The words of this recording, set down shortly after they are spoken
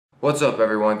What's up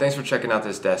everyone, thanks for checking out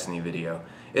this Destiny video.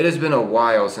 It has been a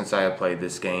while since I have played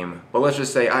this game, but let's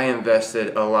just say I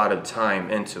invested a lot of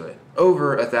time into it.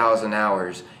 Over 1,000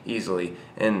 hours easily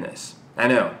in this. I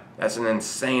know, that's an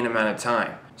insane amount of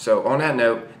time. So on that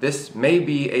note, this may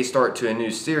be a start to a new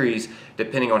series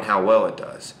depending on how well it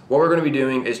does. What we're going to be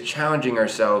doing is challenging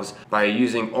ourselves by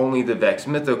using only the Vex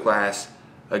Mythoclast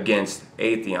against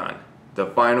Atheon, the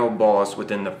final boss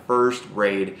within the first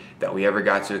raid that we ever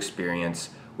got to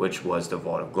experience, which was the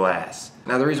Vault of Glass.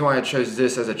 Now the reason why I chose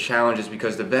this as a challenge is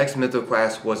because the Vex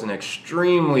Mythoclast was an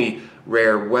extremely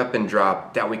rare weapon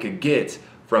drop that we could get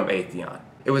from Atheon.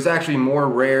 It was actually more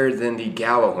rare than the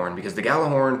Galahorn because the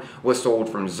Galahorn was sold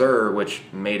from Xur, which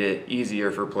made it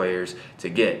easier for players to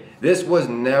get. This was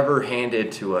never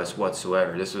handed to us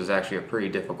whatsoever. This was actually a pretty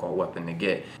difficult weapon to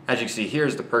get. As you can see,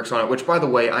 here's the perks on it, which by the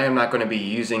way, I am not going to be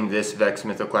using this Vex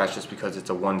Mythoclast just because it's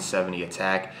a 170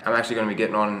 attack. I'm actually going to be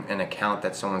getting on an account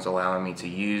that someone's allowing me to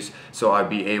use so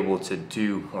I'd be able to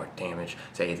do more damage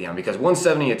to Atheon because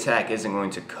 170 attack isn't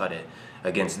going to cut it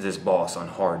against this boss on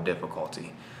hard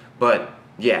difficulty. But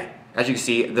yeah, as you can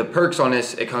see, the perks on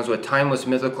this, it comes with Timeless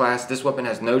Mythoclast. This weapon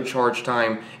has no charge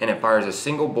time and it fires a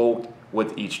single bolt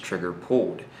with each trigger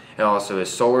pulled. It also is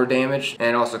solar damage and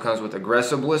it also comes with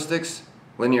Aggressive Ballistics,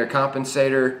 Linear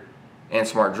Compensator, and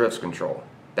Smart Drifts Control.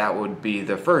 That would be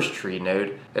the first tree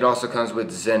node. It also comes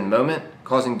with Zen Moment.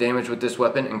 Causing damage with this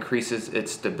weapon increases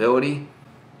its stability.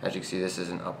 As you can see, this is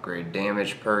an upgrade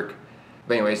damage perk.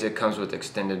 But anyways, it comes with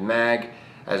Extended Mag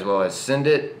as well as Send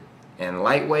It and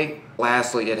Lightweight.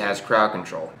 Lastly, it has Crowd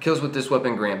Control. Kills with this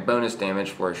weapon grant bonus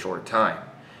damage for a short time.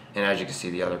 And as you can see,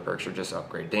 the other perks are just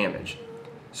upgrade damage.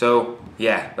 So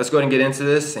yeah, let's go ahead and get into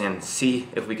this and see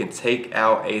if we can take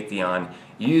out Atheon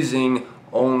using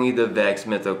only the Vex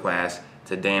Mythoclast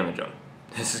to damage him.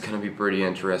 This is going to be pretty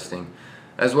interesting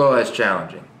as well as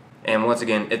challenging. And once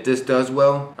again, if this does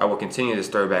well, I will continue this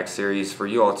throwback series for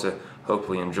you all to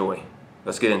hopefully enjoy.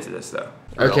 Let's get into this though.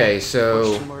 Okay,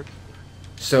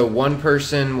 so one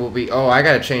person will be, oh, I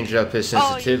gotta change up his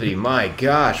sensitivity. My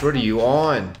gosh, what are you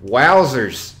on?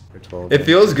 Wowzers. It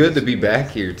feels good to be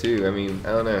back here too. I mean, I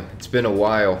don't know, it's been a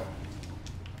while.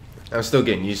 I'm still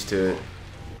getting used to it.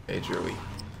 Hey, Joey.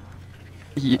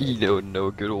 You don't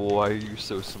know good, why are you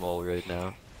so small right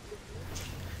now?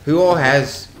 Who all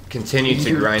has continued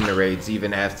to grind the raids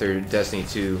even after Destiny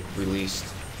 2 released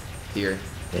here?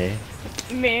 Yeah.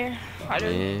 Me. I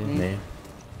don't. Me.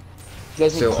 So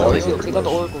Take out the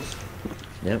oracles.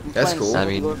 Yep. That's cool. I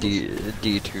mean,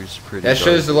 D2's pretty That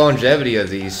shows the longevity of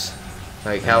these.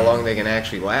 Like how long they can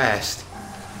actually last.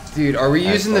 Dude, are we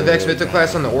using the Vex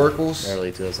Mythoclast on the oracles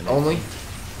only?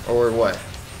 Or what?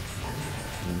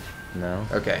 No.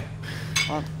 Okay.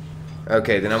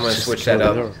 Okay, then I'm gonna switch that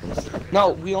up.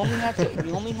 No, we only have to.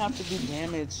 We only have to do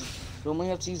damage. We only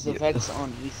have to use the Vex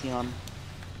on Atheon.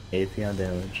 Atheon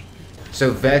damage.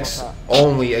 So Vex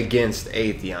only against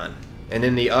Atheon. And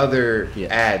then the other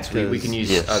adds, we can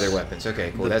use other weapons.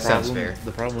 Okay, cool. That sounds fair.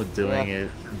 The problem with doing it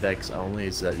Vex only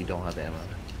is that you don't have ammo.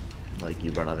 Like,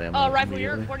 you run out of ammo. Oh, right, but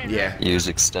you're recording. Yeah. Use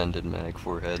Extended Mag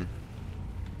forehead.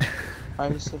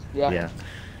 Yeah.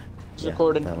 It's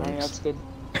recording. Alright, that's good.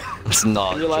 It's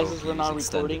not. Realizes we're not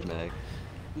recording. Mag.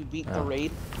 We beat the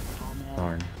raid. Oh man.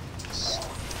 Darn.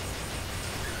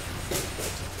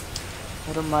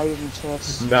 What a mighty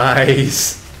chest.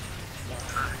 Nice.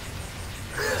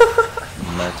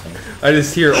 I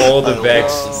just hear all the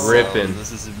Vex ripping.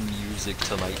 This is music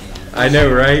to my ears. I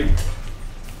know, right?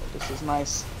 This is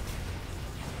nice.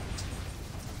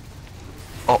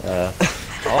 Oh.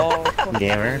 Oh.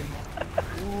 Gamer.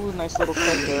 Ooh, nice little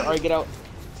cut there. Alright, get out.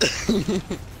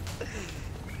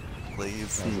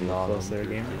 Please. Close there,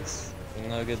 gamer.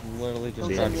 No, good. Literally just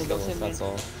Don't trying to send kill me, us. don't That's send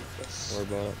all. me. Yes. Worry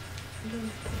about it.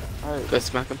 Alright. Go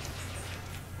smack him.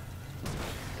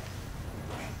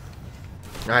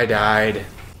 I died.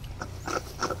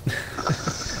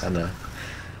 I know.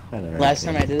 Last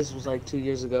time I did this was like 2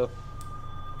 years ago.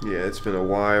 Yeah, it's been a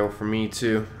while for me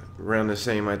too. Around the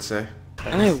same, I'd say.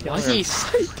 Hey, why is he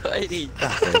so tiny?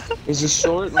 Is he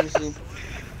short? Let me see.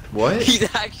 What? He's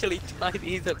actually tiny.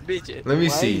 He's a midget. Let me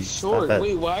Why are you see. short? that.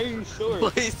 Wait, why are you short?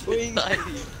 Why is he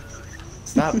tiny?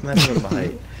 Stop messing with my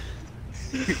height.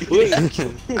 Wait,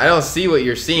 I don't see what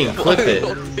you're seeing. Clip it.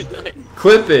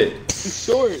 Clip it. he's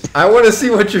short. I want to see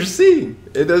what you're seeing.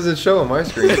 It doesn't show on my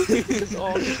screen. He's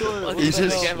all short. What He's the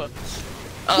just hell?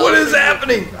 What is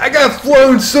happening? I got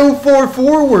flown so far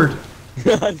forward.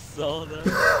 I saw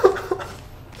that.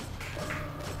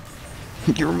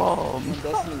 Your mom.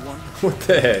 Destiny 1. What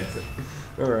the heck?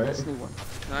 Alright. Destiny 1.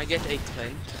 Can I get a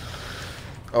 10?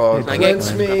 Oh, Can I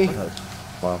cleanse get- me.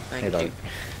 Wow. Thank Hey, dog. you.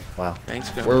 Wow. Thanks,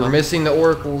 Grandpa. We're missing the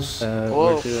oracles.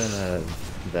 Whoa. We're doing a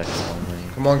Vex only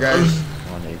Come on, guys.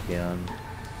 on Atheon.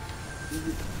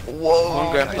 Whoa, Come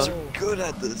on, Grandpa. guys are good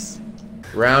at this.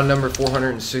 Round number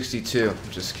 462.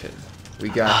 Just kidding. We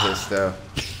got this though.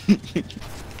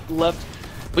 Left.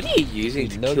 What are you using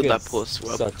to kill that poor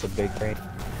swab? Such a big brain.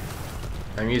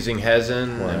 I'm using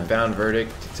Hezen What? and Found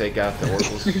Verdict to take out the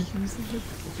oracles.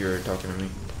 If you're talking to me.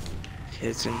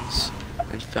 Peasants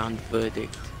and found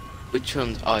verdict. Which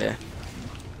ones? Oh yeah.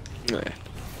 Oh, yeah.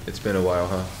 It's been a while,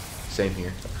 huh? Same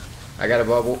here. I got a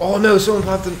bubble. Oh no, someone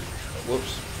popped in.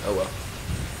 Whoops. Oh well.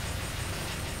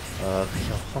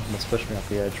 Almost pushed me off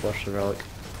the edge. Watch the relic.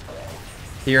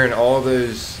 Hearing all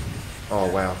those. Oh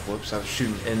wow. Whoops. I was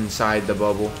shooting inside the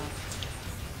bubble.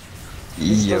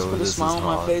 This Yo, does put a this is smile on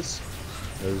my hot. face.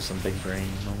 Those are some big brain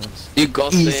moments. You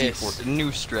got Easy this. for new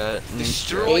strat. New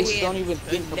Destroy strat. Ace, him. don't even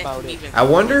think Let about him it. even I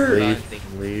wonder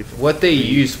Leave. what they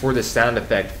use for the sound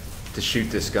effect to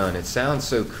shoot this gun. It sounds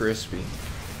so crispy.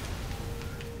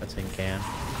 That's in can.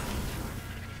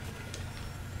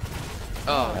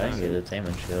 Oh, I didn't get a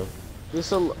Taman shield. This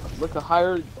will look a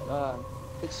higher.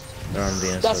 It's, They're on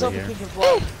Venus that's over something here. you can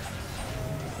fly.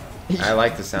 I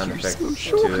like the sound effect so to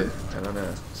short. it. I don't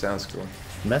know. Sounds cool.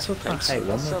 Mess with my Thanks. height one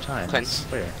more So time. I cleanse.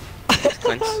 swear.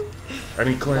 Cleanse. I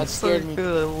mean, That Clint. scared me.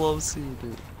 Good, I love seeing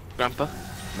it. Grandpa.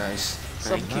 Nice.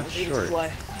 Some Thank people you. need to Short.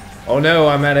 fly. Oh no,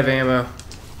 I'm out of ammo.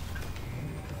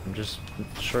 I'm just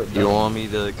short. You want me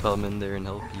to come in there and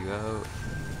help you out?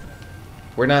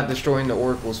 We're not destroying the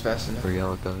oracles fast enough. Or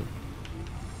y'all got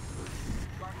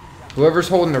Whoever's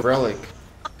holding the relic.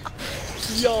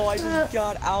 Yo, I just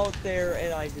got out there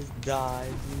and I just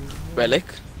died. Relic.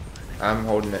 I'm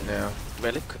holding it now.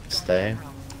 Relic. Stay.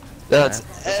 That's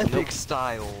epic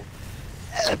style.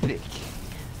 Epic.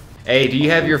 Hey, do you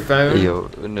have your phone? Yo,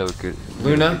 no good.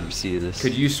 Luna, Could you see this?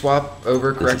 Could you swap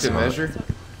over This is corrective hot. measure?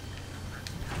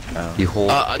 Oh. You hold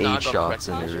No, I 8 got shots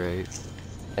in corrective it, right?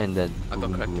 And then I got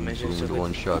boom, corrective boom, measures boom, of it.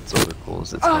 one shots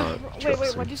oracles. It's hot. Wait,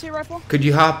 what'd you say, rifle? Could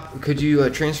you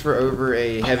transfer over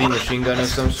a heavy machine gun of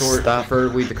some sort? Stop.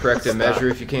 Preferably the corrective measure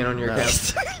if you can on your No.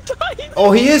 account.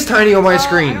 Oh, he is tiny on my I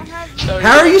screen. don't have.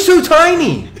 How are you so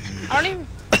tiny? I don't even.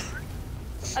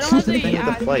 I don't have the. Think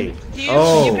of the plate. You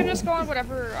Oh. can just go on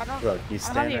whatever. I don't. Look, you I don't have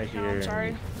stand the right account, here. I'm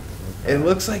sorry. It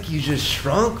looks like you just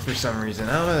shrunk for some reason.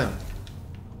 I don't know.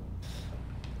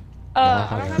 I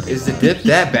don't have the. Is the dip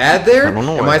that bad there? I don't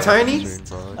know Am why I tiny?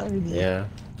 Yeah.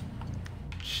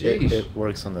 Sheesh. It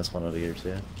works on this one over here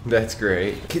too. That's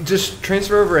great. Just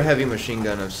transfer over a heavy machine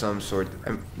gun of some sort.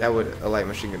 That would a light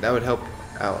machine gun. That would help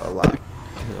out a lot.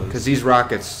 Because these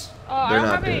rockets, I they're don't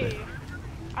not have doing a. it.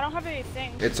 I don't have a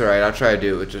thing. It's alright. I'll try to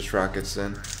do it with just rockets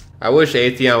then. I wish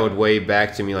Atheon would wave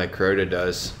back to me like Crota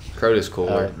does. Crota's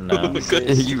cooler. No.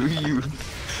 you.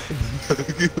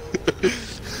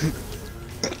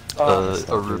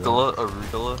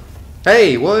 Arugula.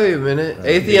 Hey, wait a minute.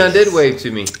 Atheon yes. did wave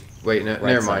to me. Wait, no, Right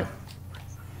never side. mind.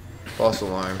 False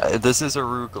alarm. This is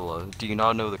arugula. Do you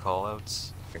not know the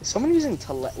callouts? Someone using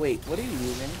wait, what are you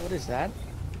using? What is that?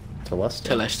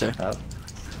 Telester.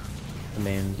 I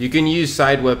mean, You can use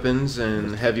side weapons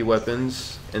and heavy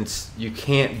weapons, and you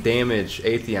can't damage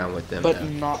Atheon with them. But now.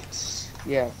 not.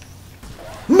 Yeah.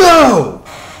 No!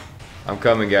 I'm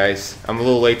coming, guys. I'm a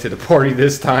little late to the party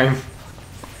this time.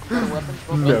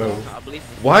 No. I believe.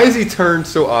 Why is he turned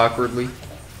so awkwardly?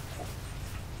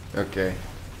 Okay.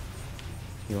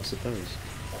 you don't suppose.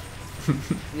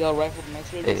 Yo, rifle.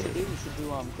 Next year we should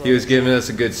do He was giving us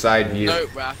a good side view. No,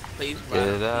 Raph, please, Raph. Get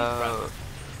it please, out. Raph.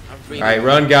 I'm really Alright,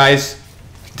 run, guys.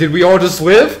 Did we all just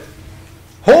live?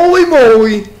 Holy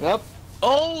moly! Yep.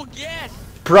 Oh yes.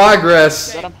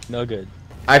 Progress. Got him. No good.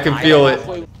 I can feel it.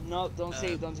 Wait, no, don't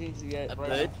say it yet. A Right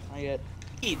bird? now. Not yet.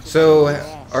 So,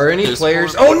 are any There's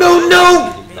players? more- Oh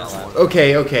no!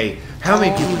 Okay. How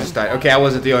many people just died? Okay, I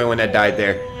wasn't the only one that died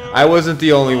there. I wasn't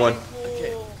the only one.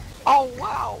 Oh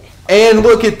wow. And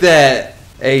look at that.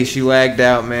 Hey, she lagged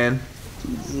out, man.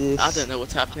 I don't know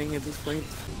what's happening at this point.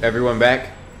 Everyone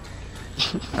back?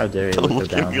 How dare you look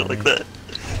down on me. that.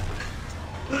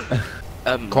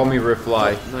 Call me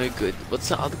Riffly. No good. What's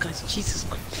the other guy's? Jesus.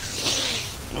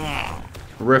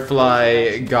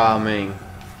 Riffly Gaming.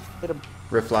 Hit him.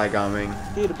 Riffly Gaming.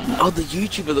 Hit him. Oh, the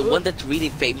YouTuber, the one that's really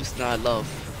famous and I love.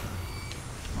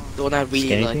 The one I really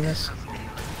Skinny like. penis?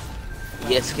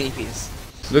 Yes, skinny penis.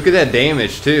 Look at that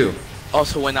damage, too.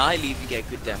 Also, when I leave, you get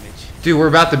good damage. Dude, we're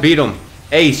about to beat him.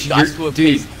 Ace, Guys, you're,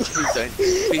 please, dude, please don't.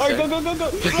 Please Alright, don't. go.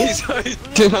 Please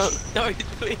don't. No,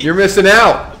 please. you're missing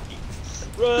out.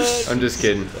 Run. I'm just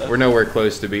kidding. We're nowhere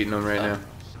close to beating them right now.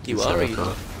 You are. Or you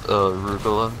not?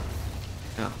 Arugula.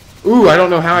 Ooh, I don't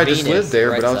know how I just Venus, lived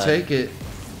there, right but I'll side. take it.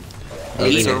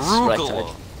 Venus, It's a right arugula.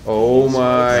 side. Oh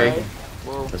my.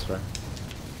 Whoa. This way.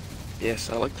 Yes,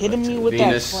 I like the Hitting right me side. with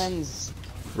Venus. that cleanse.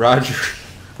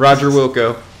 Roger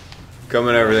Wilco.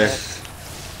 Coming over there.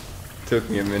 Took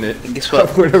me a minute. And guess what?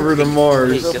 I went over to Hey,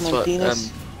 Mars. guess what?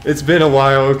 Venus. It's been a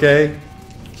while, okay?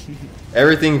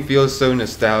 Everything feels so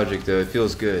nostalgic though. It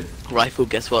feels good. Rifle,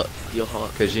 guess what? Your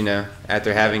heart. Because, you know,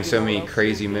 after having so many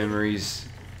crazy memories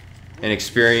and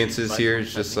experiences here,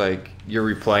 it's just like you're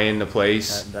replaying the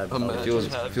place. That Imagine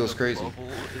feels crazy.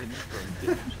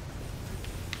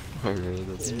 Alright,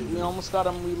 that's We almost got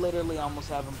him. We literally almost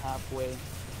have him halfway.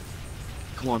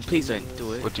 Come on, please don't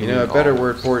do it. what do You you know, a mean better almost?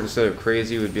 word for it instead of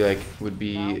crazy would be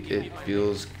it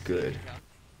feels good.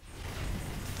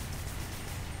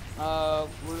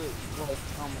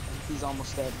 He's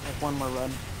almost dead. Like one more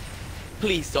run.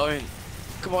 Please don't.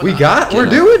 Come on. We're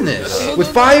doing this with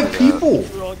 5 people.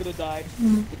 We're all gonna die.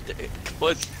 Come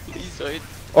on, please don't.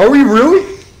 Are we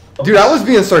really? Dude, I was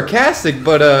being sarcastic,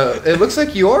 but it looks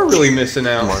like you are really missing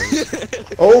out.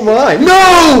 Oh my!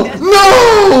 No!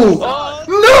 No!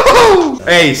 No!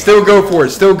 Hey, still go for it.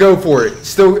 Still go for it.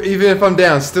 Still, even if I'm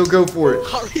down, still go for it.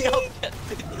 Hurry up,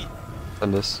 Anthony.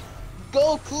 And this.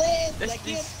 Go, Clint! I Let's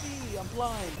can't see. I'm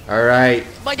blind. All right.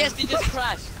 My Destiny just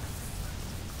crashed.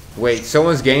 Wait,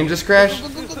 someone's game just crashed?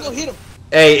 Go, hit him.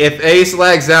 Hey, if Ace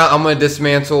lags out, I'm gonna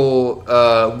dismantle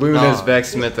Luna's No.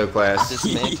 Vex Mythoclast.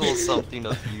 Dismantle something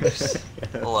of use.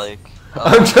 Like.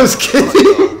 I'm just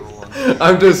kidding.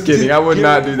 I'm just kidding. I would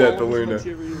not do that to Luna.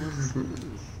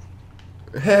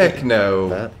 Heck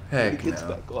no. Heck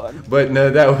no. But no,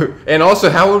 that would, and also,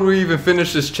 how would we even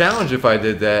finish this challenge if I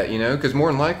did that? You know, because more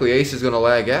than likely Ace is gonna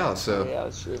lag out. So Yeah,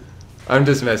 that's true. I'm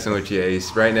just messing with you,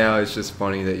 Ace. Right now, it's just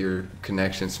funny that your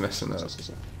connection's messing up.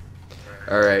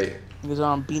 All right. He's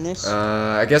on Venus.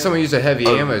 I guess I'm gonna use a heavy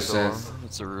ammo sense.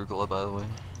 It's arugula, by the way.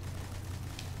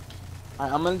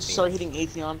 I'm gonna start hitting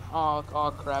Atheon.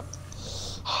 Oh crap.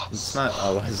 It's not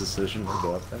a wise decision to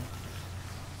go up there.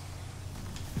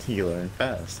 You learn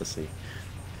fast, I see.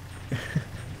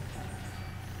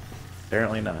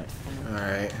 Apparently not. All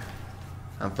right.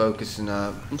 I'm focusing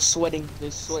up. I'm sweating.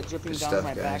 There's sweat dripping Good down stuff,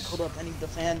 my back. guys. Hold up, I need the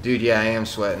fan. Dude, yeah, I am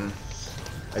sweating.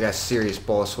 I got serious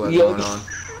ball sweat Yo. going on.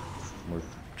 We're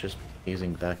just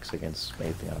using Vex against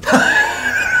Atheon.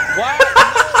 What?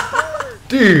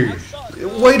 Dude,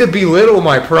 way to belittle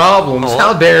my problems.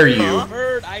 How dare you?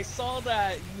 Bird, I saw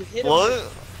that. You hit him.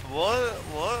 What?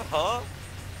 Huh?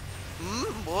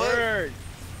 Bird.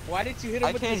 Why did you hit him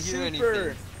I with can't the hear super?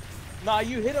 anything. Nah,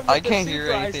 you hit him with I the can't super.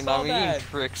 hear anything. I saw I'm that. eating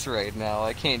tricks right now.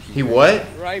 I can't hear. He what?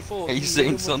 Rifle. Are you hit saying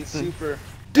him with the something? super.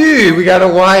 Dude, we got a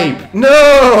wipe. No!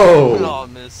 Oh,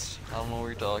 I missed. I don't know what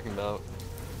you're talking about.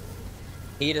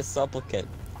 Eat a supplicant.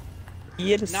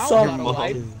 Eat a Now supplicant. I'm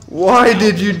wipe. Why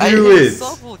did you I do hit a it?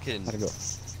 supplicant.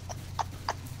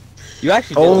 You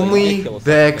actually did Only ridiculous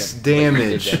Vex supplicant. Like, you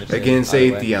did damage to him, against by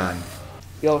the way. Atheon.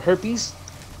 Yo, herpes.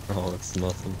 Oh, it's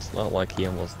nothing. It's not like he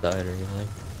almost died or anything.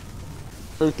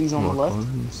 Herpes on the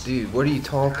left. Dude, what are you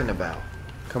talking about?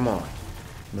 Come on.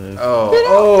 Move.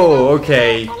 Oh,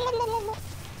 okay.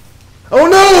 Oh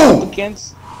no!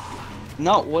 Against.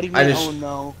 No, what do you I mean? just- Oh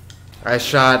no. I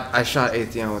shot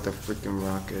Atheon with a freaking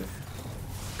rocket.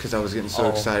 Cause I was getting so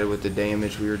excited with the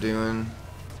damage we were doing.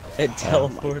 It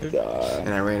teleported.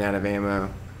 And I ran out of ammo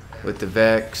with the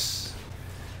Vex.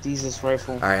 Jesus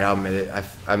rifle. Alright, I'll admit it.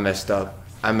 I messed up.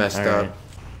 I messed Alright. up.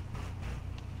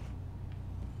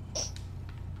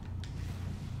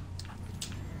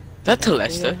 That's a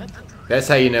Lester. That's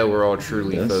how you know we're all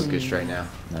truly Yes. focused right now.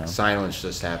 No. Silence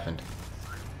just happened.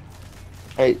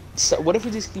 Alright, so what if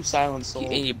we just keep silence? So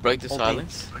And you break the Okay.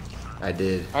 silence. I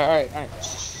did. Alright.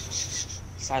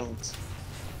 Silence.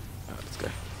 Alright, let's go.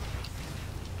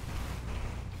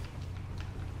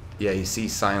 Yeah, you see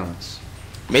silence.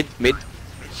 Mid.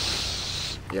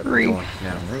 Yep, we're going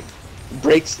now.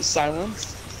 Breaks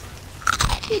silence.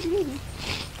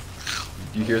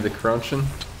 You hear the crunching?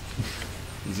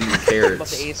 He's eating About the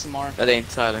carrots. ASMR. That ain't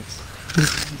silence.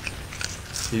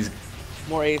 He's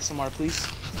More ASMR, please.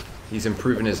 he's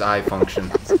improving his eye function.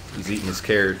 He's eating his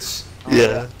carrots.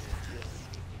 Yeah.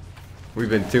 We've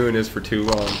been doing this for too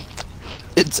long.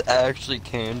 It's actually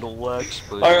candle wax,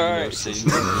 but Alright. same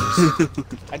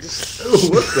I just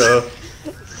what the?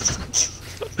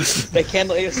 the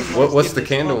candle ASMR. What's the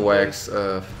candle wax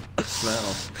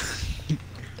smell?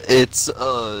 It's the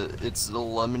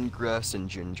lemongrass and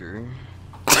ginger.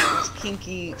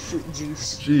 Kinky fruit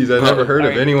juice. Jeez, I've never heard of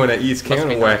Alright. anyone that eats be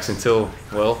candle wax nice. until,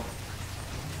 well,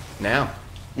 now.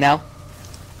 Now.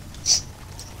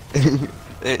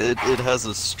 It has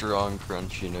a strong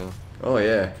crunch, you know. Oh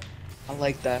yeah. I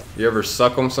like that. You ever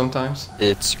suck them sometimes?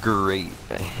 It's great.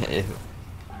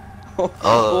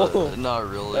 Not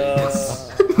really.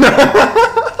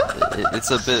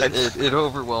 It's a bit. It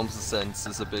overwhelms the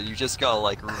senses a bit. You just gotta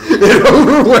like. Really It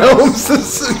overwhelms the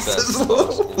senses.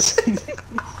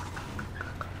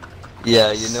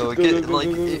 Yeah, you know, like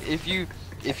if you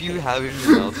have it in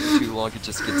your mouth for too long, it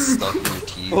just gets stuck in your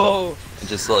teeth. Whoa. And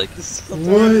just like.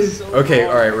 What? Okay,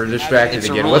 all right, we're distracted It's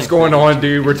again. really What's going on,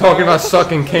 dude? We're talking about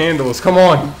sucking candles. Come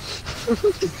on.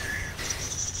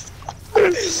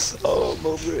 Oh,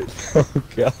 moment. Oh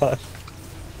god.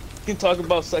 You can talk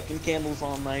about sucking candles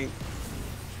all night.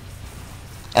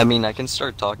 I mean, I can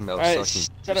start talking about Alright, sucking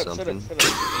shut up, something.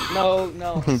 shut up.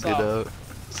 No, Get stop. out.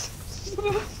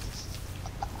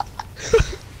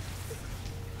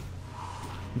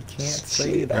 You can't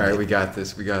say that. All right, we got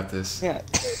this. We got this. Yeah.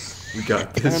 We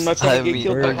got And I'm this. not trying I to get mean,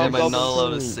 killed by am I not allowed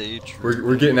to hobgoblins. say true?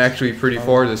 We're getting actually pretty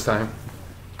far this time.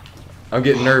 I'm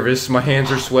getting nervous. My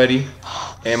hands are sweaty.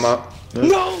 And my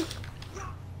No!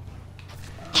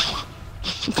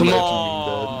 Come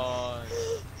on.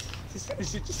 Just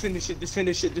finish it, just finish it, just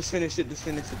finish it, just finish it, just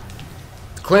finish it.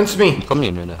 cleanse me. Come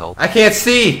here to help. I can't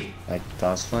see. Like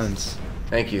toss cleanse.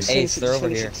 Thank you. Hey, they're over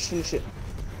here. Just finish it.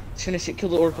 Just finish it, kill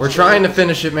the oracle. We're trying to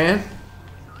finish it, man.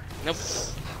 Nope.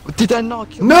 Did that not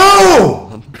kill?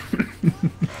 No! It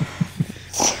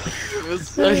was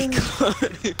so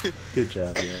good. Good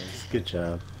job, guys. Good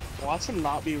job. Watch him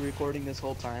not be recording this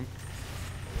whole time.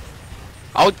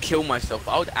 I would kill myself.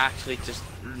 I would actually just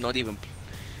not even.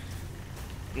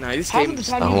 No, this Half game. of the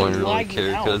time I you wouldn't were really lagging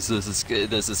care out. because this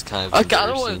is kind of. Okay, I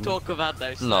don't want to embarrassing. talk about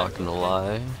those. Not gonna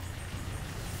lie.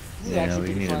 This is Yeah, actually we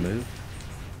pretty need to fun. move.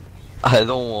 I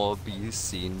don't want to be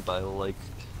seen by like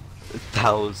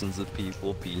thousands of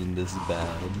people being this bad.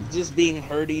 Just being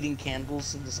heard eating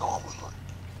candles and just.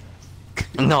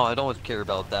 No, I don't care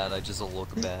about that. I just look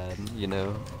bad, you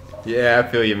know. Yeah, I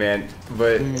feel you, man.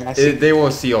 But I see. they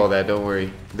won't see all that. Don't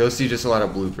worry. They'll see just a lot of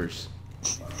bloopers.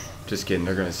 Just kidding.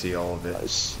 They're gonna see all of it.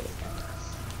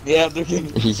 Yeah, they're gonna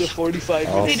use a 45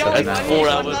 Oh, If they minutes. don't That's let 4 me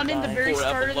hours. run in the very 4 hour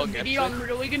start of the vlog video, episode. I'm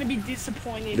really gonna be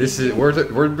disappointed. This in is you.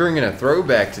 we're bringing a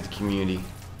throwback to the community.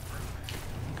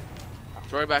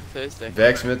 Throwback Thursday.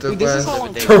 Vex Dude, this is how Mythoclast.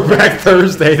 I'm- Throwback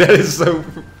Thursday. That is so.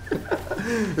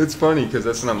 It's funny because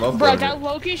that's when I'm up. Bro, that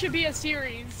Loki should be a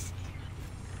series.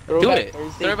 Throwback it.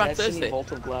 Thursday, Throwback Destiny, Thursday.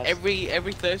 Vault of Glass.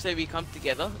 Every Thursday we come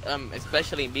together,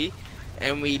 especially me,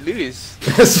 and we lose.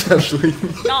 Especially.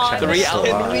 No, 3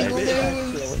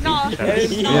 hours. no, Yeah,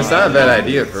 it's not a bad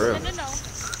idea for No, real. no, no.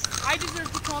 I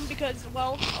deserve to come because,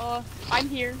 well, I'm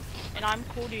here and I'm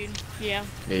cool, dude. Yeah,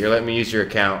 Yeah, you're letting me use your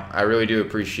account. I really do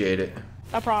appreciate it.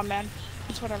 no problem, man.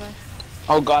 It's whatever.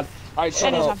 Oh god. Alright,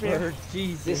 shut That is up. not fair.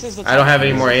 Jesus. This is the I don't have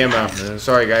any more ammo.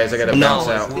 Sorry guys, I gotta bounce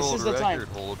No, out. This is the world time.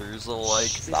 record holders are like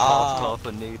Stop. off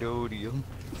of Nadodium.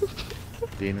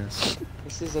 Venus.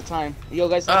 This is the time. Yo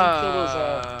guys, let me kill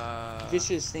those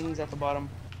vicious things at the bottom.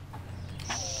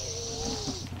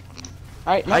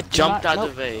 Alright, I jumped out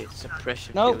of a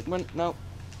suppression No, field.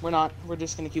 we're not. We're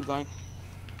just gonna keep going.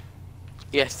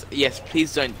 Yes,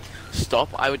 please don't stop.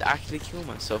 I would actually kill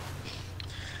myself.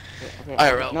 Okay.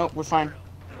 IRL. No, we're fine.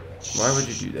 Why would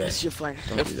you do that? Yes, you're fine.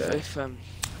 Don't do that. If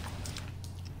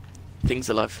things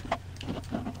alive.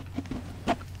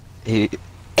 Hey,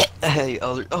 hey,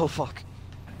 oh fuck.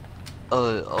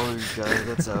 Other guy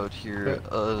that's out here,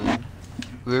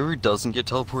 whoever doesn't get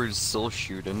teleported is still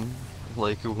shooting,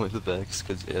 like with the Vex,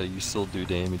 cause yeah, you still do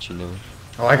damage, you know.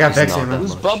 Oh, I got It's Vex not ammo. that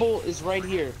Whose much. bubble is right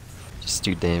here? Just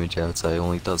do damage outside,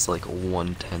 only does like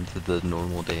 1/10 of the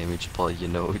normal damage, but you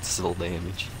know it's still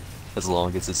damage. As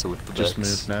long as it's with the Just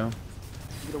Vex. move now.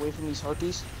 Get away from these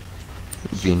harpies.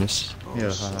 Venus.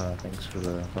 Yeah, haha, thanks for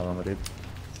the follow, my dude.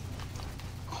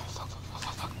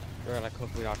 We gotta cook,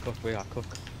 we gotta cook, we gotta cook.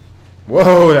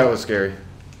 Whoa, that was scary.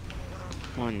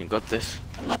 Come on, you got this.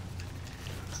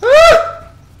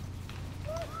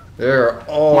 They're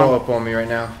all Come on. up on me right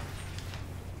now.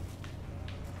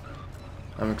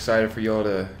 I'm excited for y'all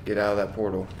to get out of that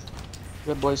portal.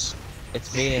 Good boys. It's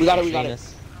Venus. We got it, it's we got it.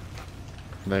 Venus.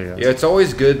 There you go. Yeah, it's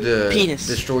always good to Penis.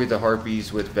 destroy the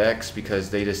harpies with Vex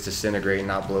because they just disintegrate and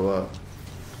not blow up.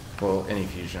 Well, any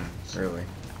fusion, really.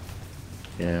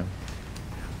 Yeah.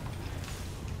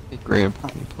 Hey, Grandpa,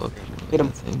 look. Hit him.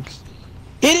 Thanks.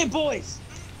 Hit it, boys!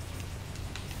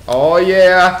 Oh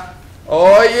yeah!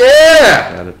 Oh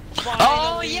yeah! Got it.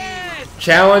 Oh yes!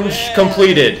 Challenge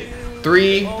completed.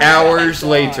 3 hours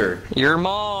later. Your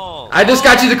mom! I just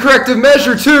got you the corrective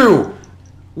measure too!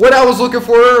 What I was looking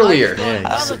for earlier. Yeah,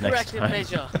 Another sit next corrective time.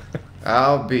 measure.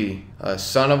 I'll be a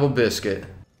son of a biscuit.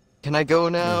 Can I go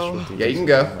now? Yeah, you can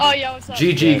go. Oh yeah, what's up?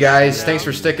 GG guys, thanks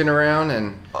for sticking around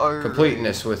and Alright, completing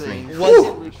this with me. thanks Was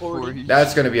it for recorded? you.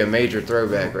 That's gonna be a major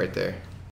throwback right there.